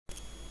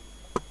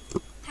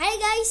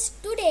guys,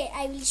 today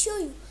I will show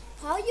you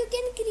how you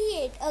can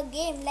create a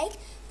game like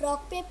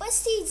rock paper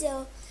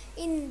scissor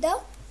in the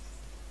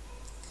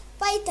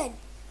Python.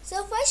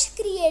 So first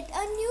create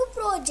a new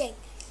project.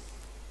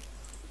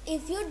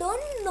 If you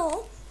don't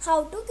know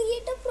how to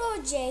create a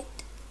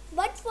project,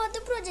 but for the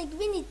project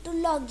we need to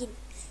log in.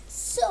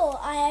 So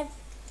I have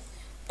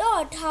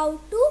taught how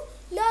to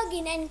log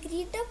in and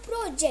create a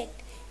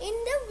project in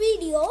the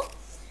video,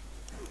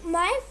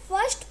 my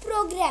first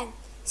program.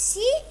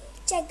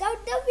 Check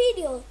out the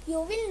video.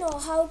 You will know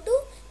how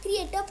to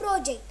create a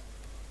project.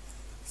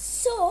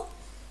 So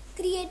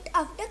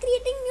after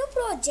creating new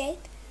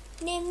project,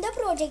 name the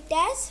project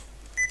as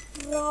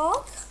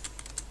rock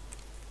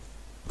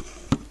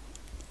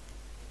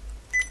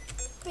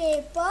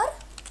paper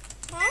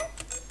and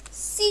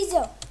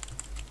scissor.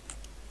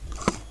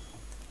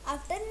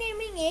 After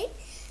naming it,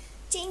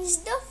 change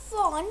the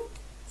font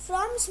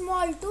from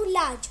small to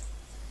large.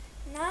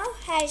 Now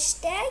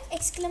hashtag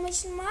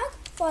exclamation mark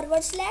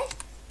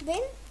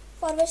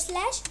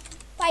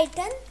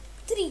 /bin/python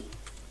 3.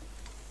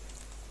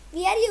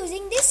 We are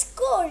using this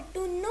code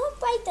to know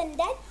Python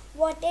that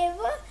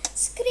whatever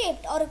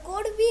script or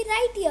code we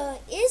write here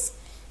is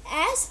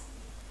as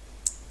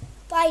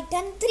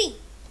Python 3.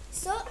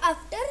 So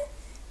after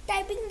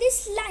typing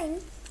this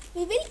line,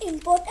 we will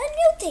import a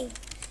new thing.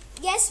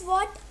 Guess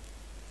what?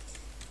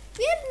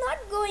 We are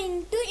not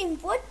going to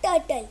import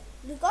turtle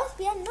because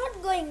we are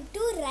not going to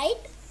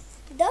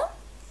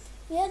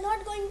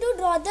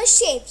draw the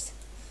shapes.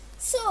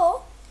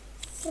 So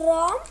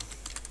from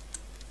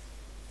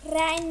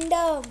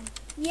random,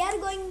 we are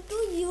going to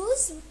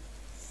use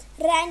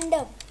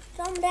random.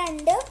 From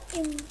random,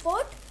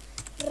 import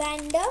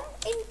random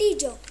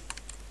integer.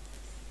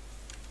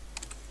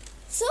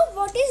 So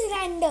what is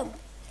random?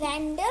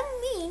 Random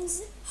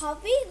means how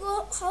we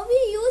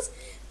use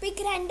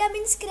pick random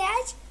in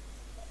Scratch.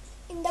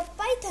 In the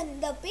Python,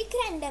 the pick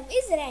random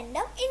is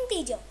random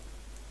integer.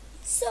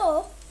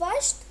 So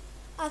first,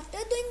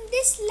 after doing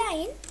this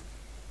line,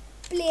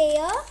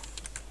 player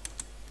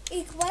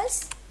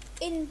equals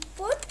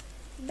input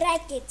and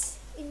bracket.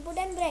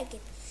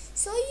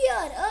 So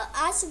here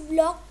as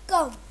block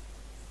come.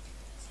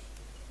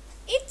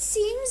 It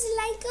seems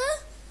like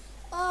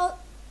a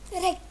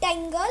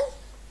rectangle,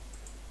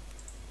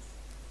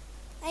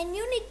 and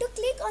you need to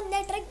click on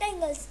that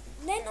rectangle.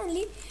 Then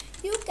only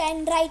you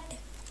can write.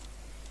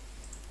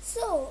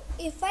 So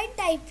if I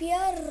type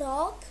here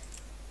rock,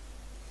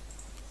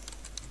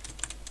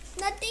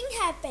 nothing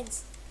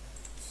happens.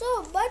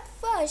 So but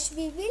first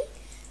we will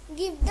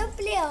give the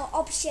player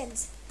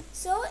options.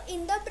 So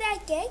in the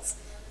brackets,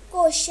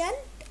 quotient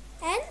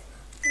and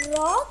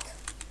rock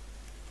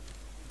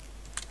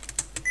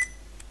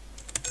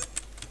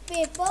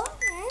paper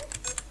and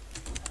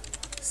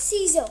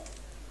scissor.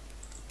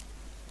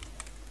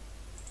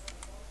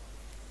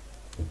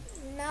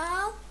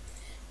 Now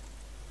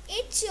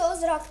it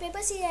shows rock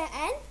paper scissor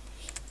and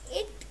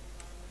it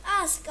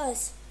asks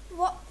us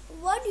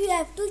what you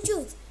have to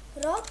choose,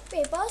 rock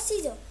paper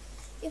scissor.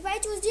 If I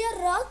choose here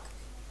rock,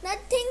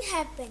 nothing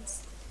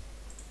happens.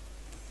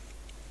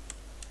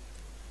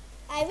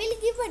 I will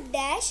give a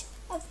dash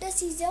after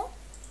scissor,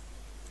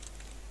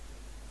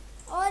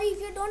 or if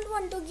you don't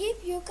want to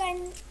give, you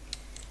can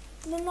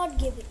do not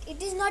give it.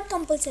 It is not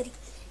compulsory.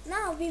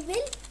 Now we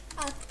will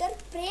after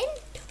print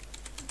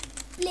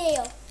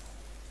player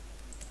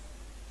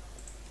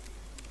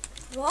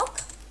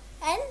rock,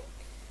 and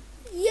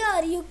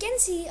here you can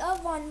see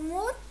one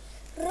more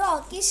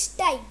rock is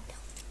typed.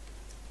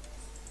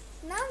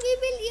 Now we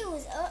will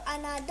use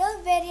another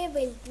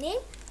variable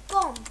named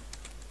comp.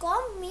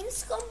 Comp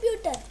means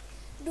computer.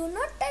 Do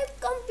not type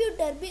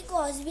computer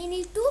because we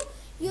need to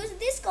use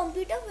this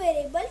computer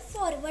variable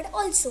forward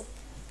also.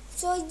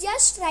 So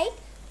just write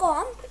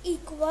comp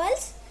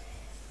equals,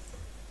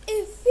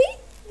 if we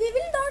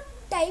will not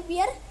type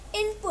here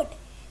input.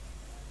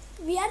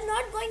 We are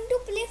not going to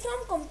play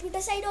from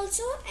computer side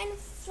also and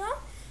from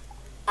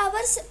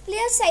our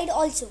player side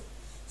also.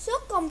 So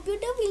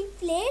computer will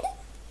play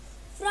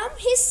from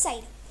his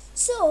side.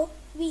 So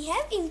we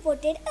have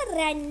imported a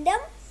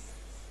random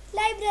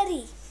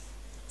library.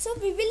 So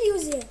we will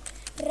use here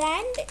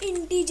rand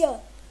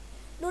integer.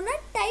 Do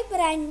not type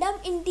random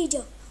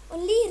integer.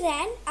 Only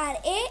rand,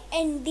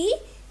 R-A-N-D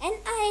and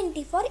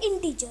INT for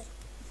integer.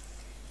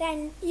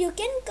 You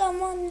can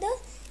come on the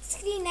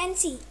screen and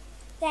see.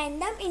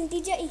 Random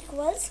integer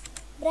equals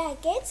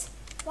brackets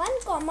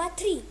 1,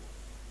 3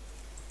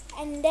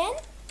 and then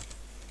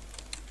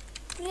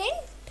print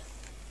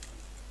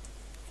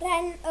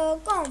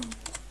comp.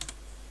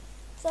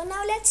 So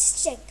now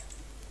let's check.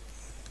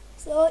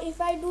 So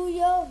if I do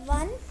here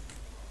 1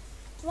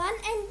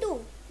 and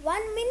 2,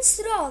 1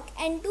 means rock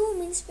and 2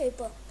 means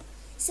paper.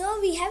 So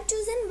we have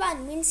chosen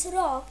 1 means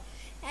rock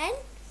and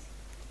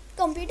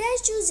computer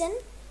has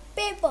chosen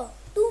paper,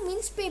 2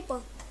 means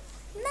paper.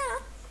 Now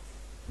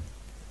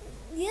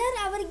here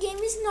our game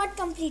is not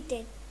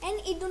completed and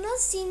it do not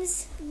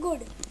seems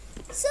good.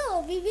 So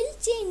we will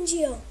change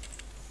here.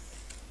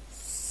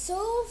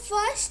 So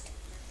first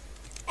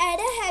add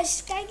a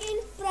hashtag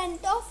in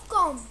front of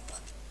comp.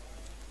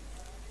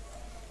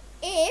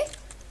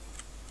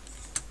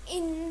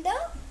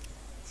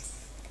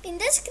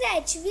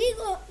 scratch we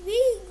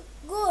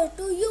go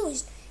to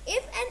use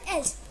if and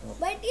else,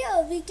 but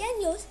here we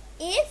can use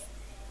if,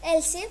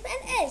 else if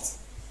and else.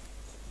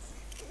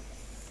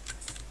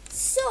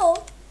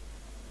 So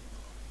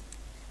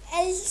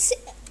else,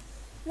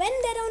 when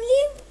there are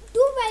only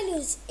two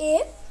values,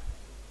 if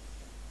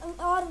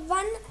or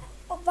one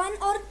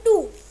or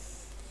two,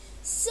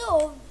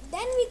 so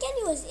then we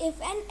can use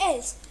if and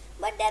else.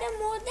 But there are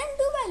more than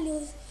two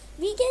values,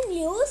 we can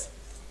use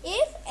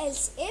if,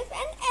 else if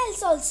and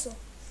else also.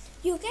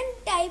 You can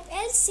type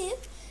else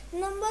if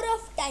number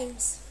of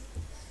times.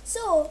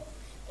 So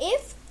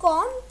if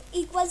comp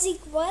equals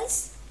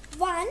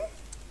 1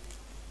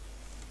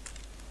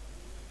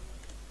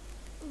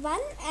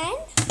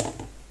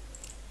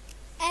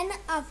 and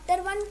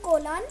after 1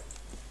 colon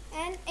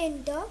and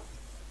enter,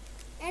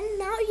 and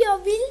now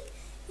you will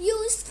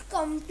use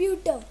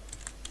computer.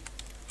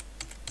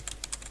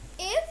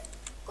 If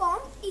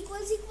comp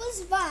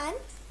equals 1,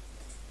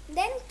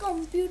 then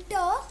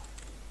computer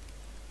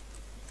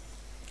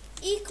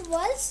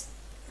equals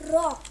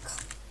rock.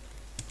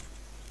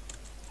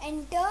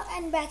 Enter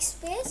and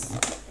backspace.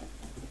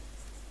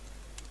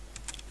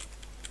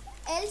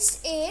 Else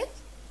if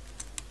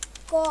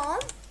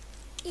comp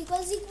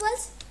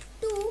equals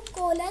 2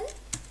 colon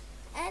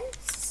and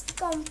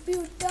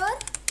computer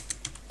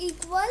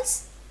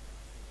equals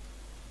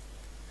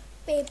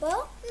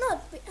paper,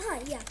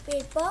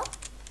 paper,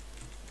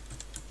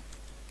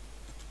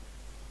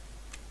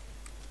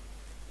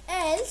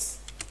 else,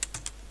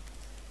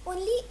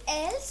 only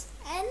else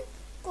and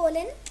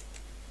colon,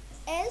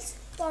 else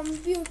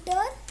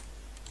computer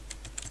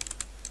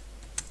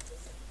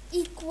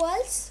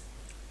equals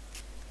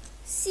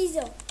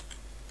scissor.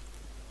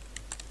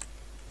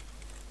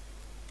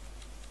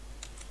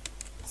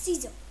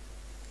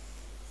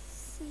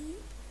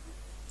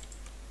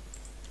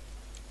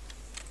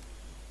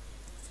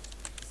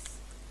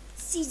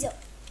 Scissor.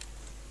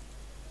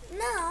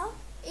 Now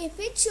if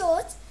it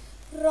shows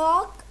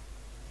rock,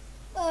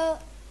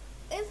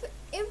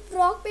 if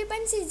rock, paper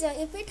and scissor,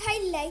 if it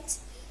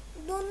highlights,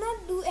 do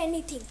not do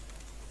anything.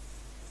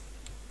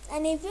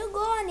 And if you go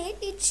on it,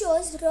 it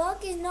shows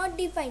rock is not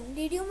defined.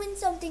 Did you mean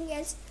something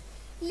else?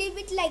 Leave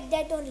it like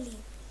that only.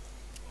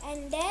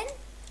 And then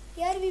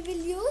here we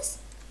will use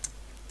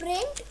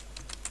print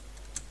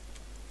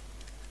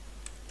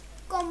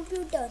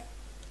computer.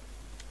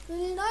 We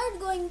will not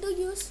going to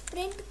use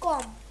print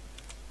com.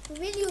 We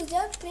will use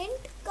a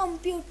print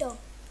computer.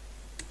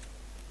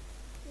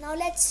 Now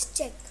let's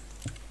check.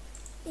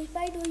 If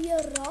I do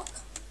here rock,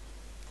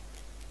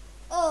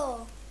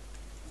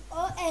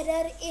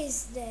 error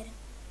is there.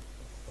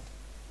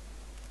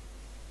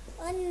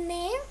 A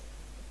name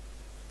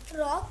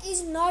rock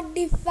is not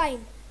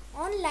defined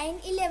on line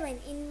 11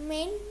 in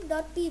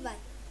main.py.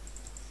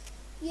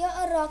 Here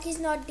a rock is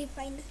not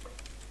defined.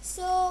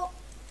 So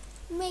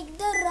make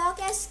the rock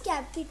as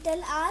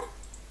capital R,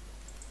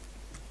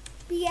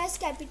 P as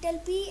capital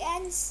P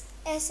and S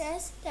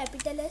as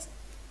capital S.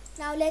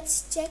 Now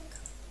let's check.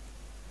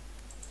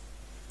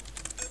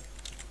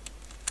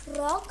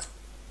 Rock.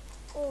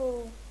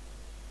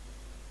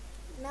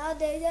 Now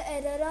there is an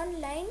error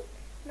on line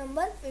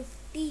number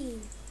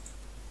 15.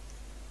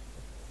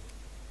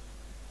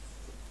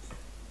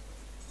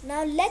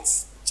 Now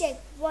let's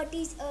check what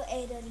is a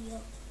error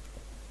here.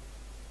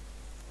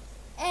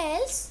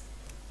 Else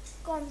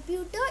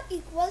computer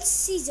equals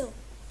scissor.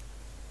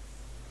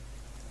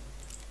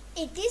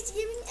 It is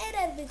giving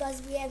error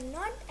because we have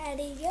not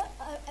added here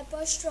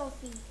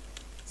apostrophe.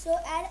 So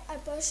add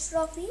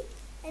apostrophe,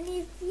 and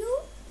if you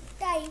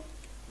type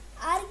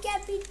R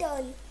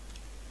capital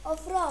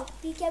of rock,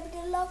 P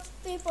capital of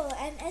paper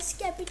and S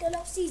capital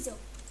of scissor,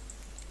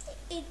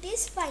 it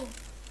is fine.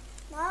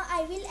 Now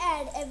I will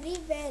add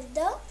everywhere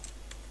the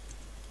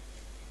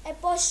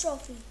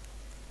apostrophe.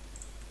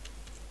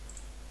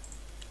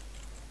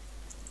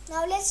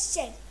 Now let's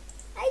check.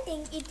 I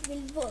think it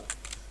will work.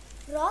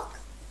 Rock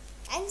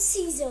and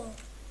scissor.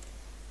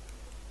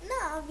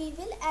 Now we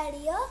will add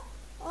here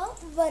a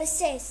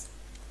verses.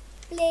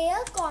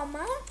 Player,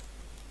 comma,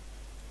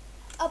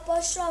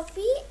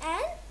 apostrophe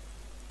and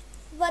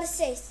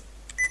verses.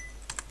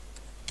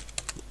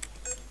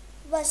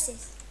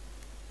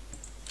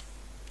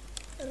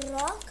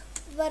 Rock,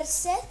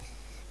 verses,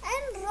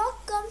 and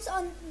rock comes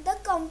on the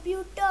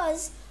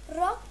computers.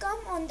 Rock come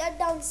on the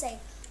downside.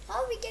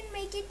 How we can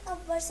make it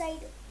upper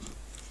side?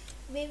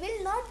 We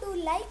will not do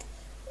like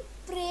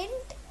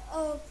print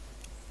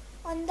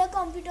on the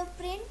computer,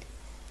 print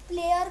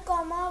player,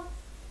 comma,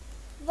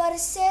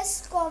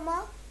 versus,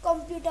 comma,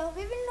 computer.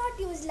 We will not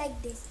use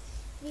like this.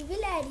 We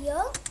will add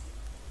here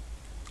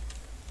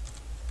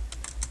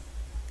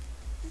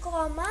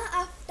comma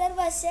after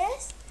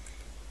versus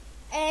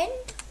and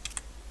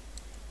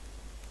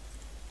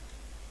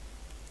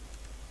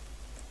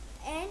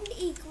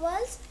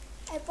equals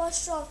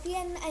apostrophe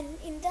and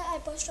in the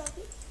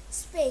apostrophe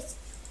space.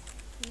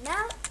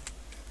 Now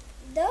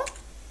the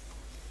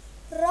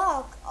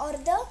rock or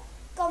the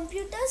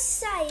computer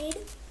side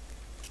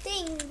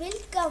thing will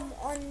come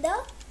on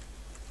the,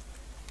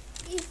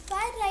 if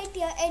I write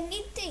here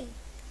anything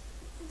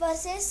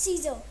versus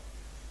scissor.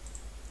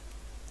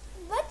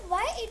 But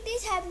why it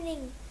is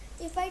happening?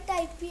 If I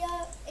type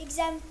here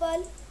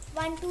example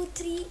 1, 2,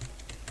 3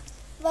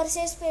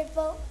 versus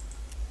paper.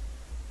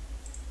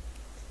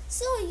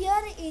 So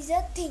here is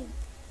a thing.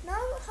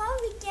 Now how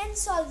we can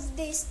solve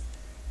this?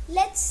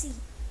 Let's see.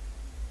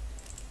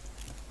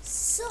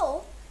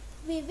 So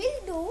we will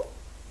do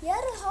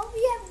here how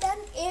we have done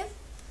if.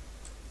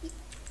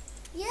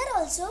 Here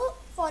also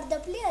for the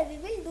player we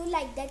will do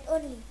like that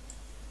only.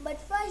 But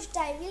first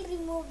I will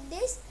remove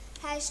this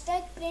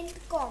hashtag print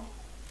com.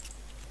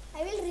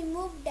 I will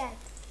remove that.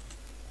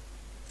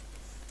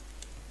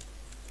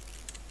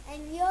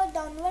 And here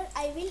downward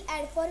I will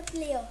add for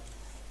player.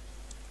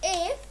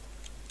 If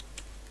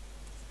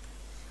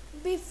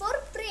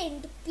before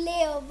print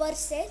player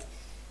versus,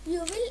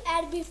 you will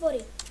add before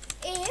it.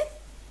 If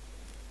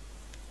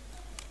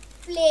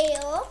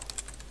player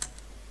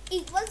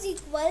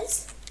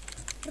equals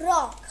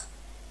rock.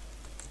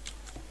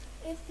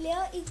 If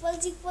player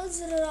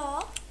equals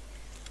rock,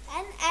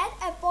 and add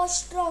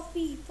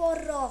apostrophe for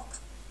rock.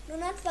 Do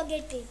not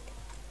forget it.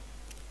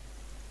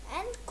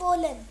 And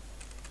colon.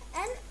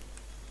 And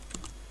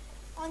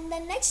on the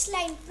next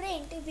line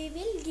print, we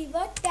will give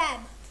a tab.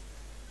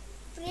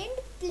 Print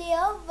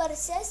player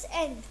versus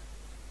end.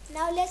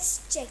 Now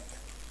let's check.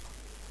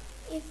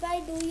 If I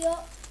do here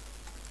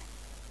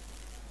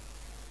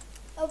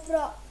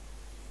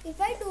if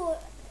I do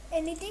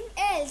anything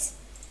else,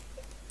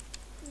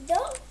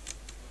 the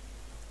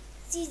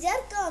scissor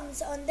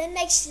comes on the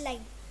next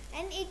line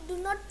and it do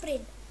not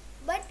print.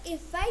 But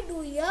if I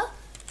do here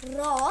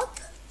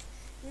rock,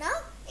 now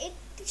it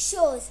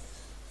shows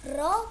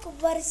rock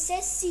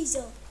versus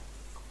scissor.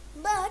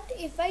 But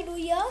if I do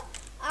here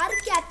R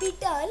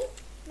capital,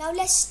 now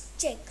let's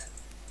check.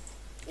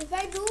 If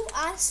I do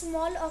R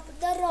small of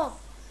the rock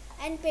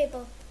and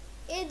paper,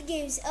 it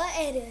gives a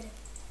error.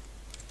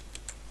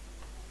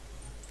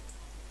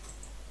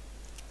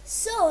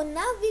 So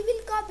now we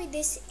will copy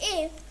this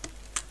if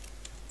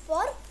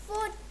for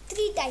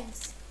 3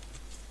 times.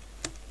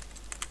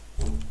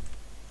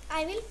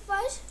 I will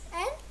first,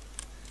 and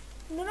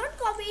do not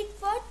copy it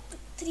for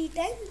 3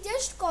 times,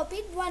 just copy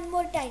it one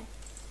more time.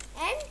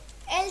 And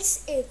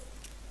else if.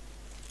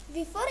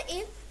 Before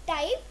if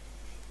type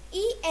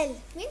EL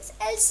means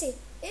else if.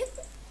 If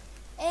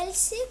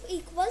else if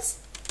equals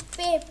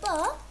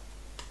paper,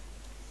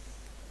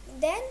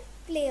 then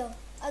player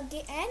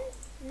again. And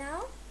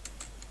now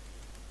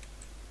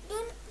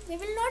we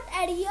will not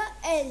add here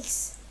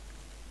else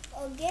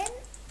again.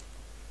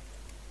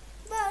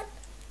 But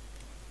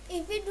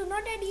if we do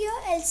not add here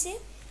else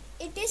if,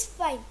 it is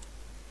fine.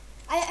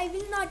 I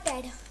will not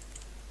add.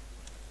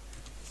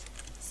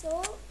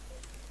 So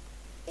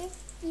if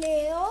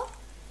player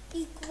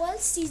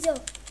equals scissor.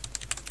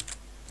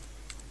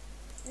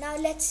 Now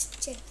let's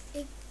check.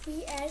 If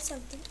we add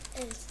something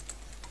else,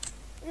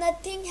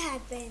 nothing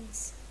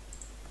happens.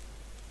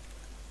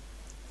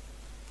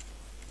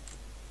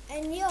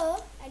 And here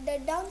at the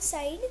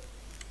downside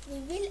we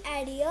will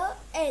add here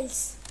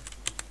else.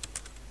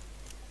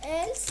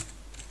 Else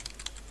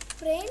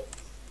print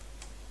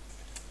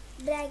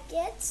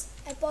brackets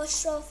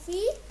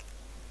apostrophe.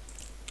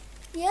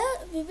 Here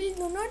we will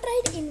do not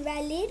write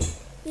invalid,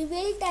 we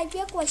will type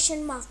a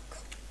question mark,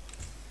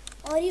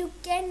 or you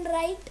can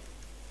write,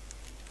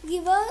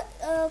 give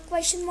a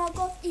question mark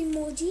of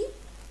emoji.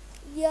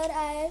 Here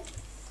I have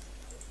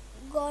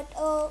got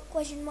a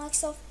question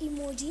marks of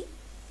emoji.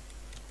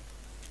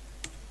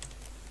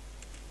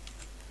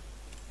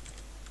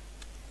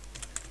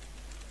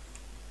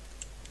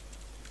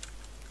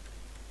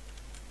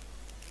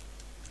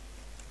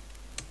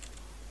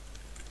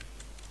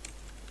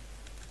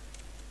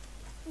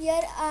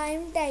 Here I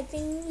am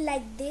typing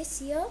like this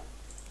here.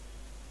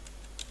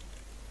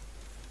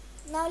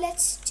 Now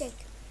let's check,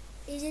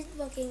 is it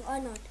working or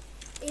not.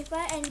 If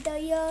I enter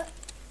here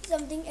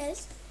something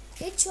else,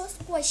 it shows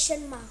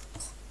question mark.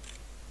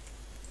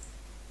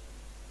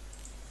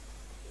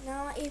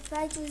 Now if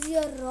I choose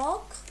here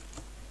rock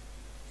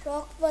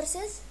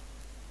versus,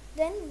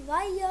 then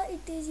why here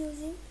it is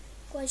using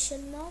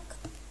question mark?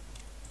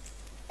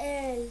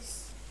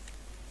 Else.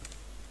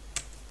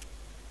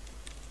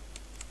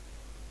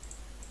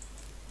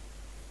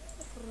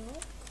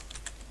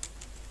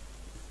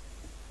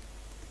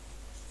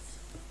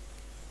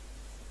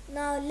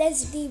 Now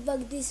let's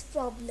debug this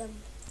problem.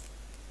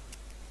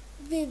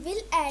 We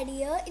will add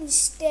here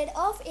instead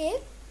of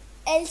if,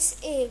 else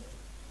if.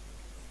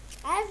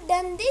 I have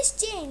done this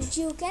change,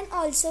 you can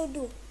also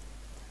do.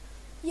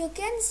 You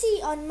can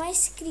see on my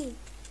screen.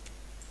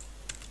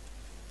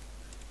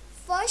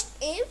 First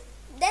if,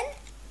 then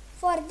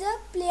for the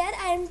player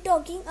I am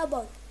talking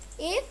about.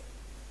 If,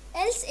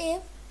 else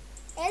if,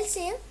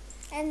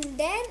 and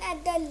then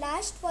at the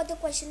last for the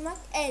question mark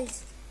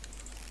else.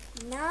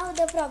 Now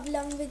the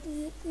problem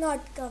will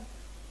not come.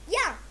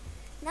 Yeah,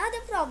 now the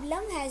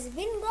problem has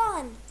been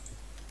gone.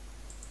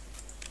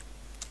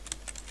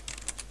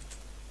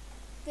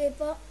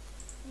 Paper.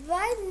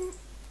 Why?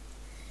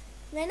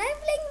 When I am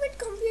playing with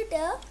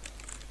computer,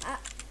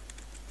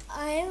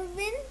 I have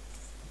been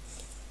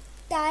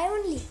tie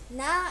only.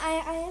 Now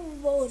I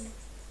am won.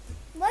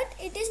 But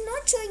it is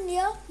not showing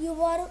here you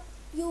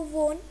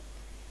won.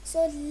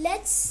 So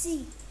let's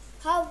see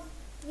how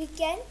we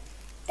can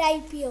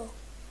type here.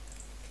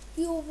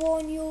 You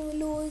won, you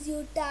lose,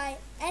 you tie,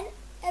 and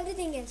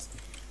everything else.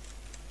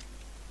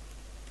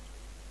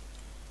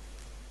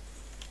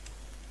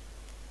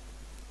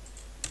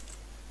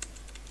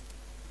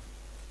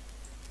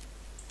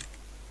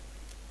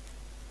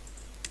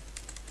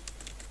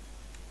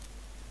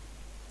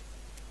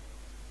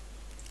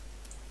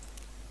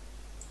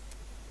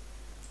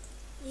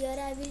 Here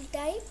I will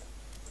type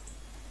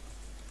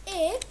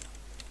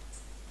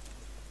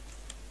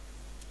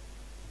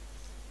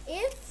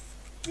if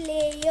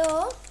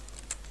player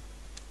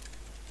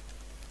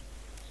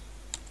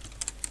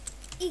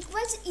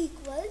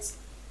equals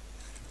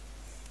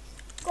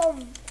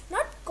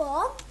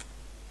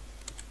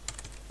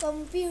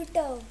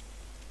computer.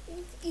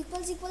 If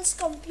equals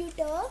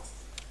computer,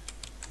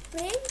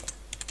 print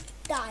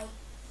tie.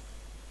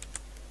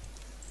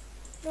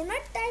 Do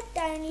not type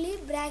tie only,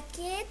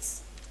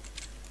 brackets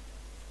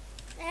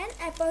and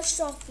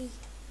apostrophe.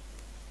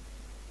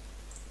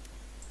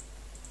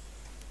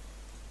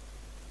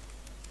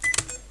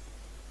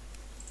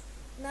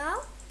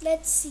 Now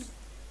let's see.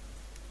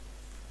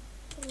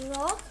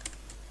 Rock,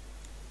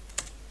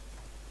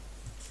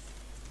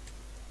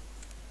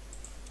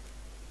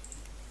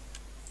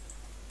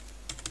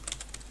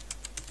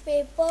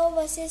 paper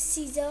versus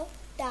scissor,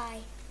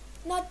 tie.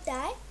 Not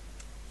tie.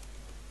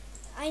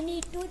 I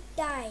need to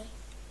tie.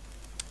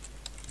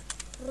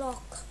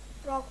 Rock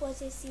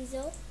versus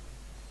scissor.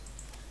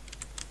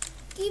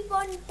 Keep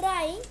on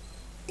trying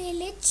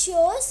till it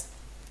shows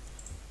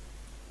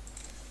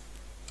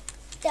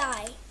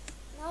tie.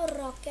 Now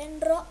rock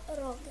and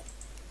rock.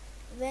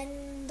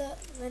 When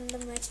the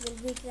match will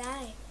be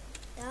tie.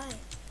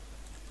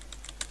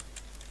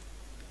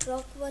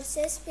 Rock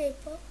versus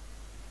paper,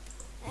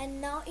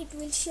 and now it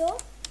will show.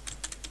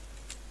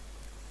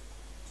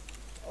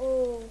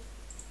 Oh.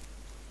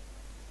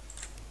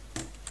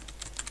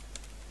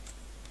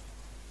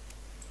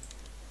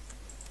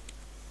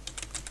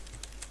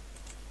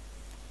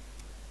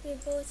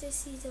 Paper versus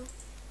scissor.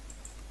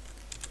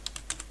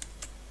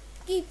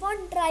 Keep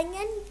on trying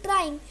and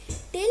trying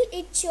till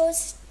it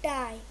shows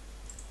tie.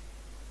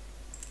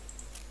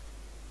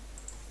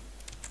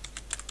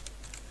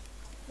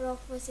 Rock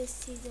versus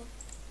scissor.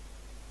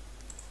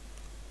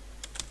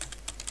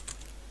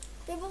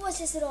 Paper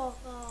versus rock.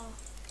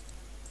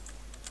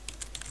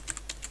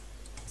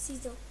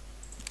 Scissor.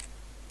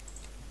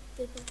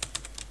 Paper.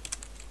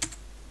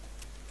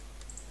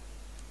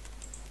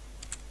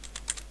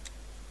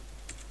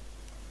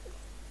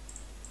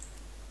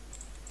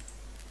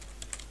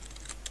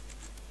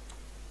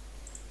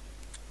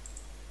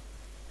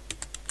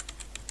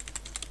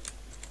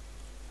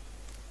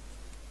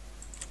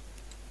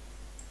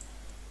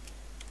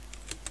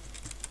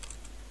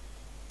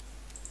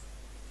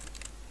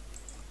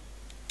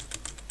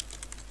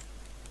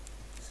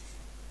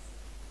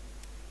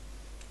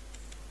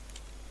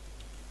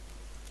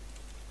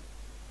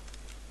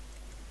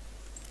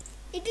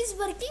 It is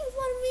working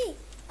for me.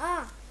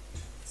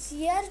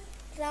 Here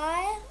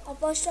try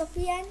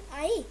apostrophe and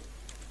I.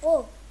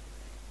 Oh,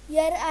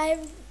 here I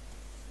have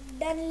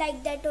done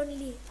like that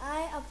only.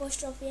 I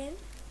apostrophe and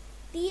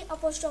T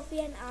apostrophe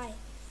and I.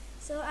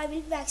 So I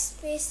will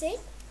backspace it.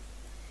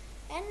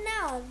 And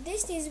now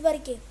this is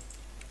working.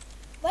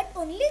 But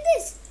only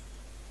this.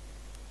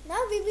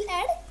 Now we will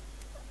add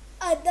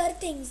other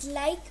things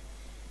like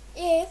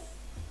if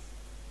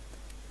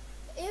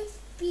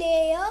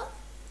player,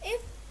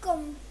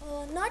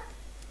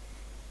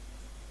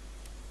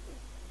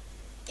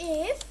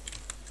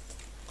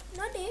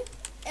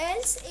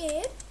 else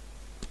if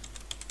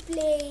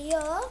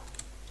player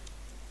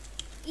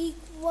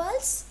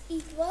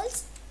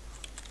equals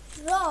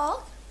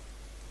rock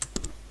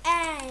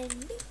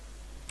and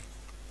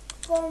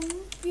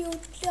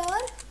computer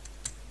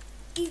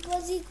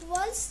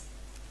equals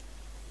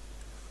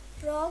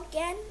rock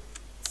and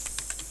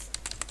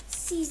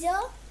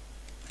scissor,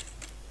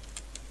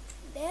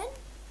 then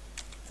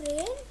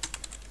print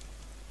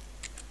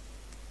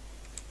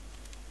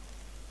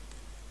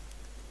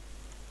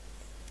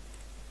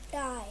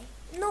tie.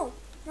 No,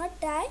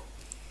 not tie.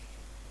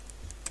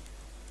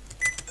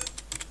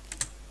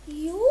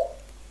 You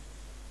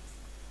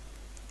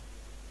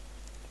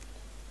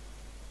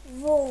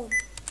won.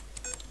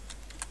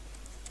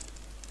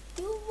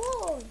 You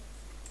won.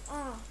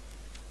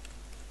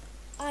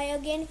 I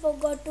again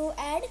forgot to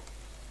add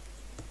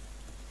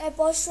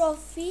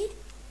apostrophe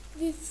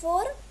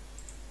before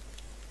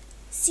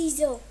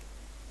scissor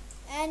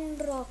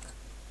and rock.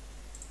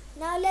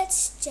 Now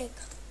let's check.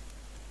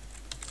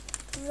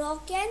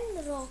 Rock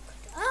and rock.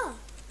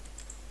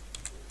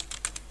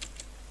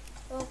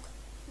 Rock.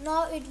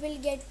 Now it will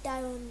get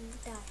tie on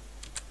tie.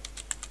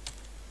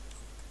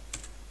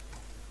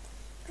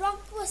 Rock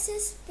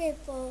versus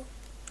paper.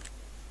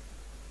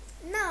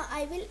 Now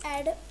I will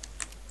add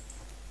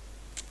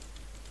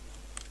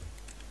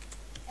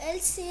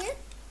else here.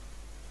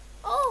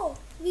 Oh,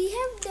 we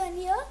have done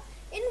here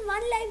In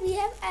one line we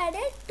have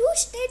added two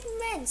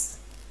statements.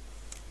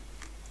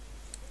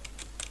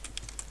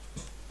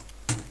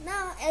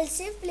 Now else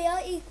if player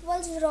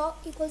equals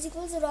rock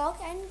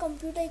and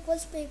computer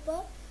equals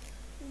paper,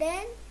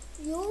 then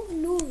you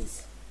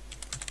lose.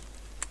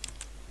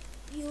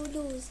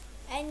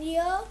 And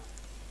here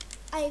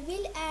I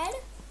will add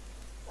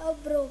a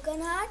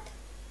broken heart,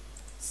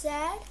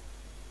 sad,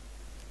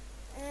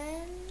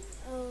 and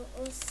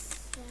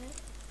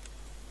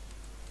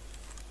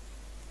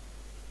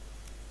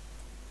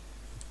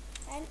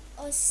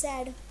a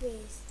sad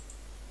face.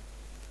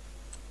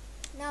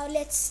 Now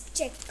let's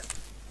check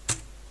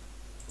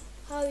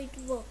how it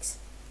works.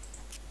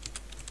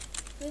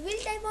 We will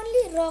type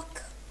only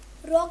rock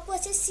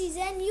versus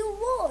scissor, and you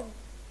won.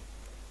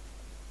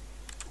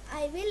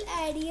 I will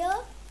add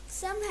here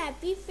some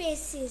happy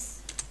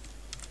faces.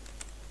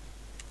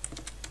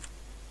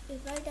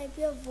 If I type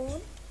here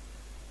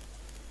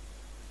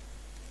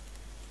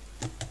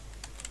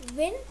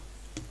win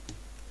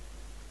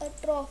a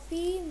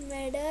trophy,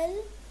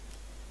 medal,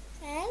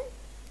 and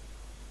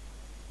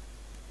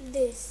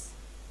this.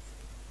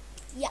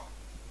 Yeah.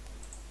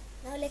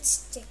 Now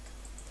let's check.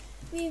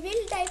 We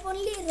will type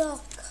only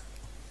rock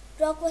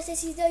versus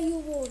scissor, you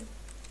won.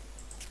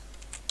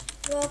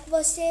 Rock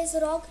versus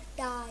rock,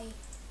 die.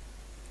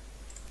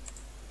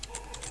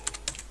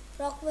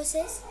 Rock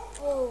versus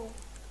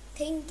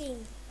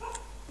thinking.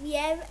 We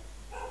have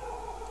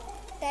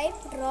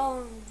typed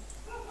wrong.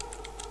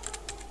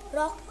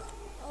 Rock,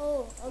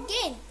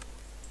 again.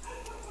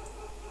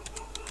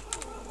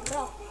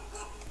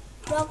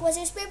 Rock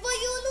versus paper,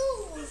 you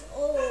lose.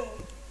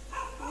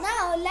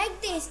 Now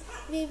like this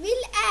we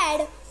will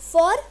add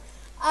for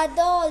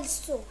other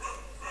also.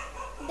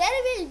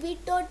 There will be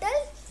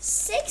total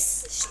 6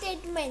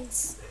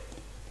 statements.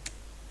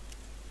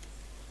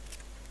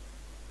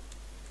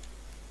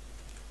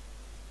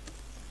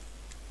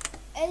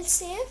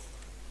 Else if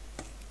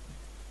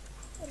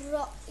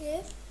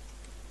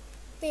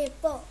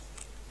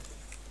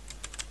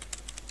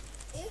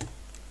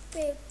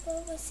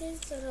paper versus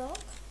rock,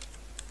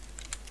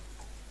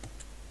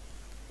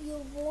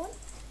 you won,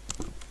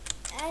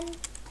 and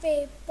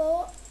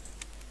paper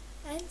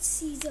and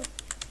scissor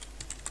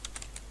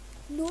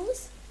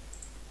lose.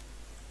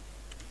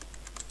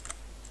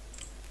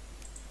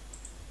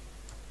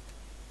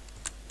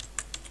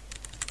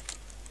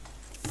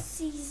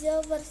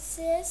 Scissor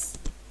versus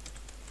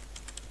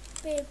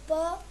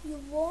paper, you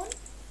won,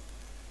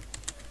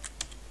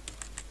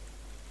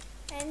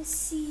 and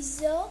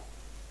scissor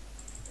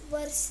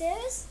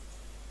versus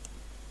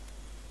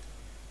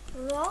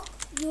rock,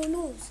 you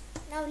lose.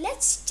 Now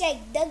let's check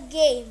the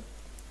game.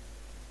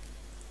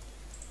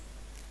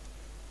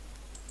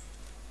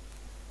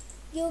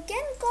 You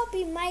can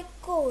copy my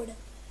code.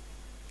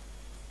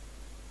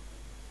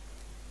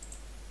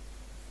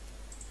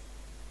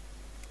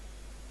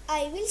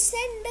 I will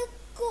send the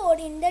code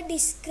in the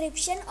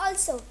description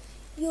also.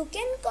 You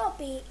can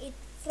copy it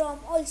from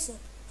also.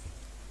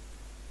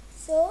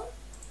 So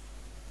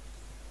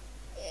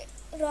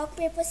rock,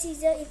 paper,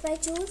 scissor. If I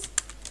choose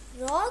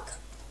rock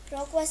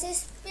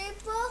versus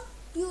paper,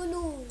 you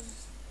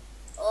lose.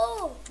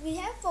 We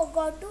have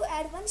forgot to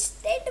add one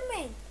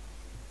statement.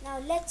 Now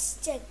let's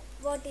check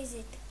what is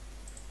it.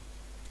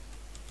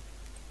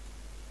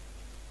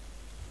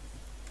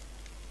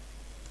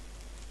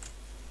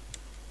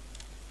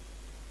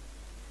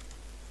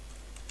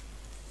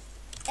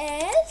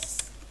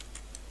 Else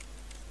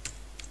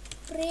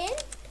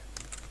print,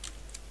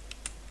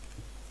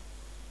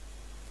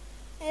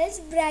 else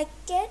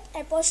bracket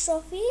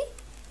apostrophe,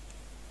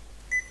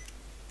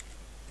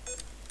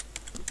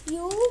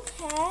 you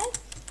have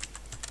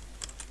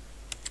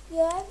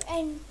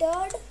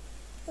entered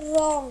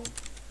wrong.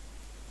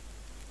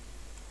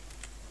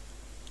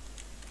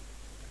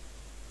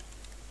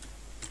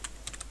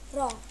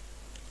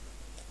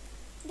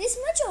 This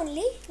much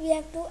only we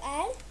have to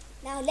add.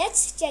 Now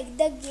let's check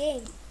the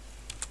game.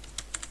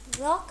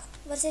 Rock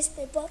versus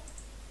paper,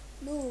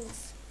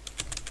 lose.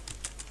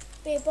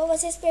 Paper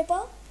versus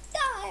paper,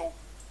 die.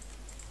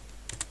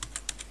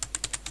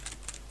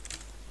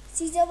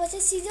 Scissor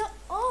versus scissor,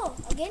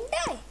 again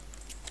die.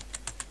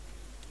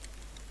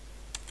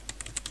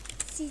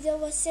 Scissor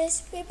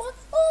versus paper,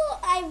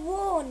 I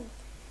won.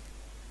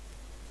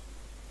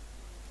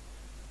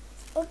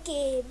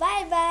 Okay,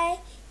 bye bye.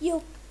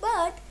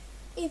 But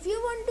if you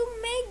want to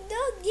make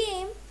the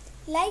game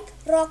like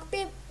rock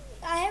paper,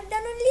 I have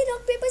done only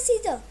rock paper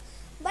scissor.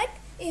 But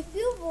if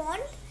you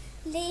want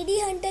Lady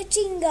Hunter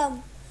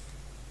Chingum,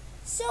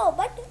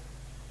 but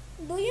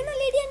do you know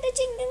Lady Hunter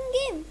Chingum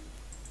game?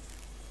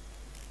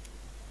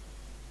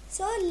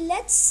 So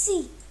let's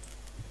see.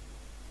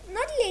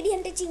 Not Lady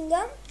Hunter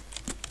Chingum,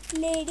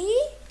 Lady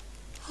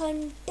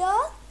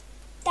Hunter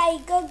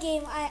Tiger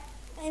game I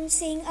am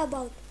saying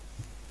about.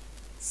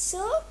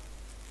 So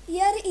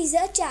here is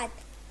a chart.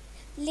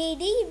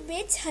 Lady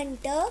beats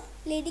Hunter,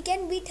 Lady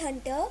can beat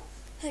Hunter,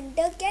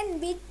 Hunter can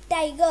beat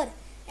Tiger,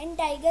 and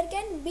Tiger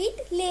can beat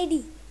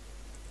Lady.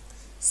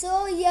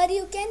 So here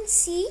you can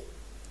see,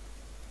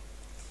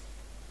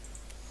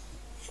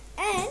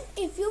 and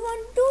if you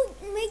want to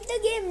make the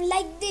game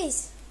like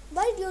this,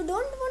 but you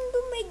don't want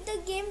to make the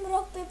game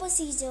rock paper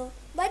scissor,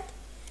 but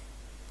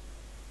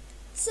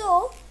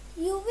so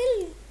you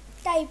will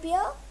type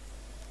here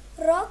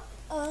rock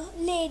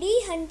lady,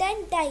 hunter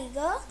and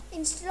tiger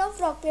instead of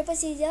rock paper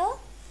scissor.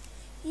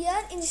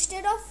 Here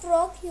instead of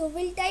rock you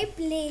will type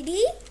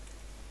lady,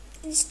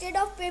 instead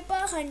of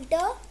paper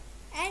hunter,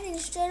 and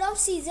instead of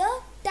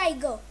scissor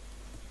tiger.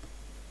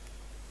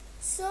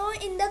 So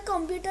in the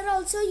computer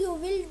also you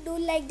will do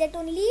like that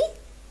only.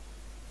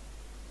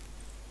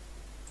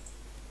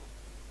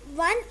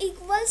 1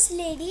 equals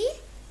lady,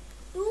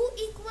 2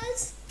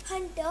 equals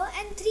hunter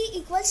and 3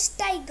 equals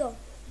tiger.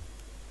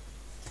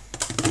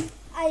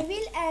 I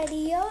will add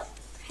here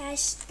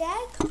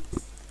hashtag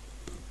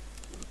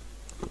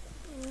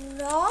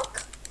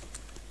rock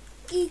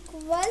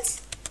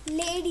equals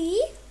lady,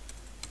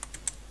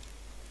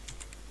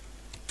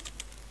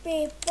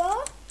 paper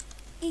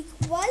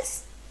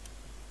equals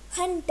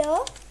hunter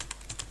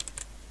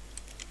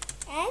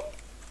and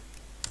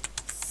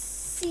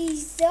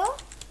scissor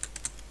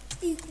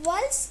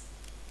equals,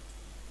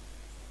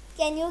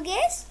 can you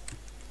guess,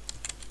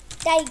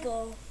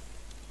 tiger.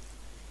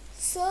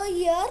 So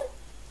here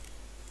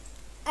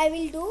I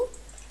will do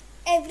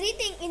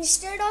everything.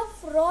 Instead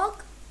of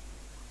rock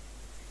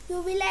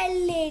you will add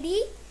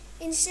lady,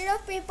 instead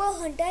of paper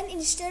hunter and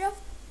instead of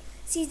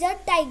scissor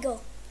tiger.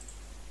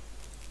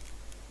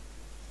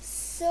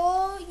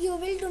 So you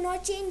will do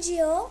not change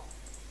here.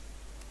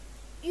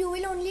 You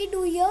will only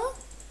do here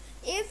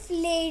if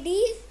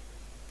lady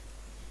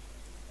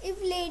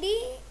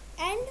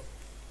and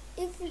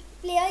if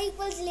player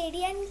equals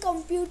lady and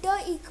computer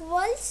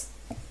equals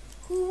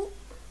who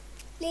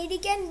lady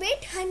can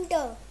beat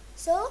hunter.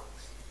 So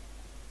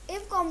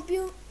if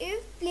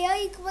player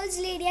equals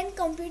lady and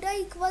computer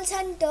equals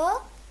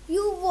hunter,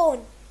 you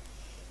won.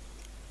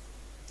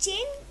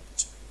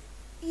 Change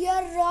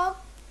your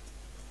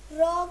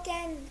rock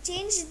and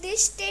change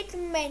this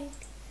statement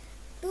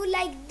to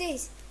like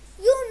this.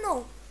 You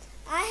know,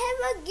 I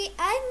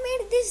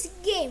made this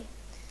game,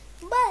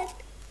 but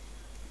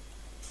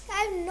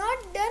I have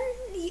not done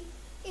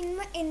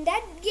in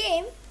that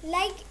game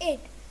like it.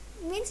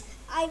 Means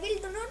I will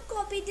do not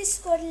copy this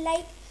code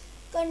like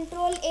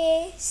Control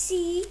A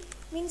C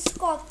means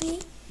copy,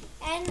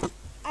 and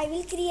I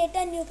will create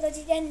a new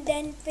project and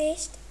then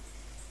paste.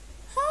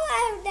 How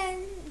I have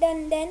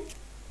done then,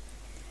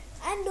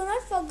 and do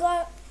not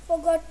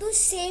forgot to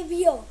save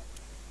here.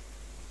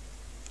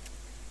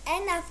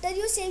 And after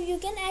you save, you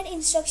can add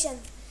instruction.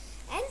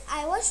 And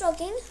I was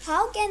talking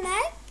how can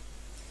I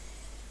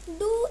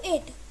do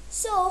it.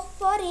 So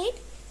for it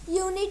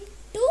you need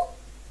to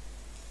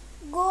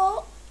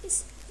go.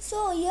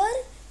 So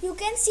here you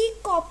can see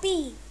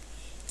copy.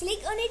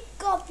 Click on it,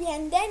 copy,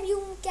 and then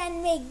you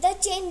can make the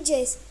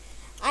changes.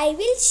 I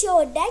will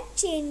show that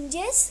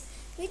changes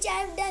which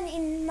I have done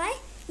in my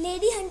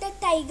Lady Hunter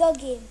Tiger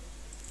game.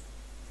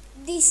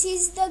 This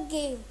is the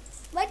game.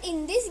 But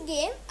in this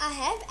game I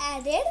have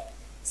added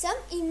some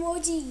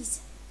emojis.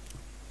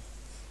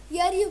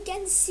 Here you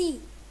can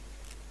see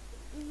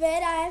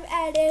where I have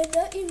added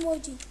the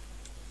emoji.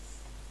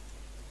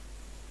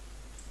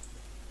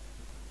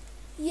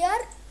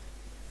 Here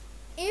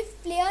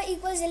if player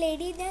equals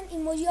lady, then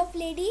emoji of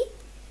lady,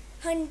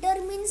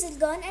 hunter means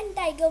gun and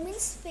tiger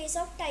means face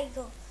of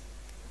tiger.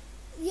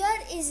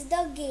 Here is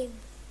the game.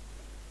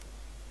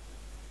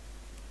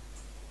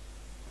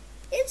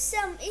 If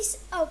sum is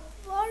up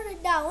or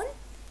down,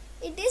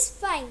 it is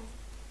fine.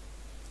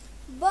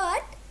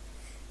 But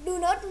do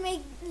not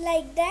make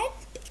like that.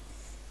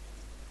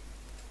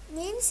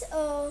 Means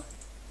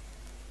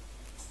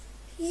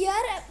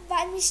here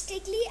by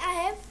mistakenly I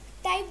have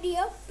typed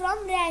here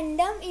from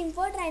random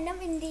import random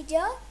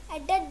integer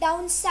at the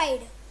downside,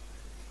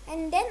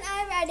 and then I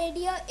have added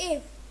here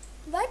if,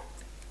 but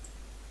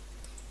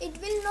it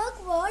will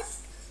not work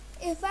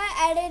if I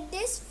added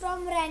this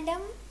from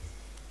random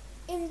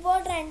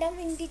import random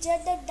integer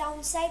the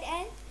downside,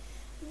 and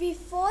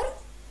before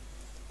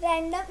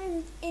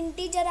random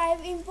integer I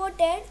have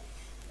imported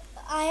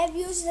I have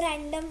used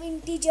random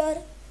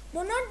integer.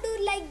 Do not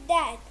do like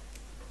that.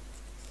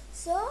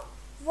 So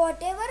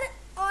whatever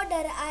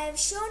order I have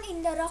shown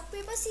in the rock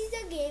paper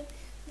scissor game,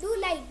 do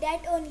like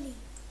that only.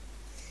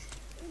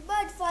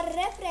 But for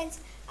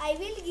reference I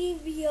will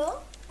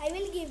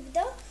give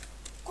the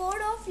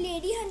code of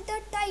Lady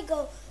Hunter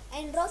Tiger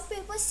and rock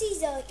paper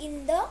scissor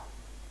in the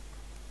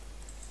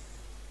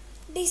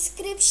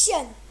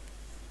description.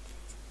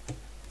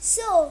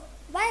 So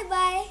bye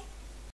bye.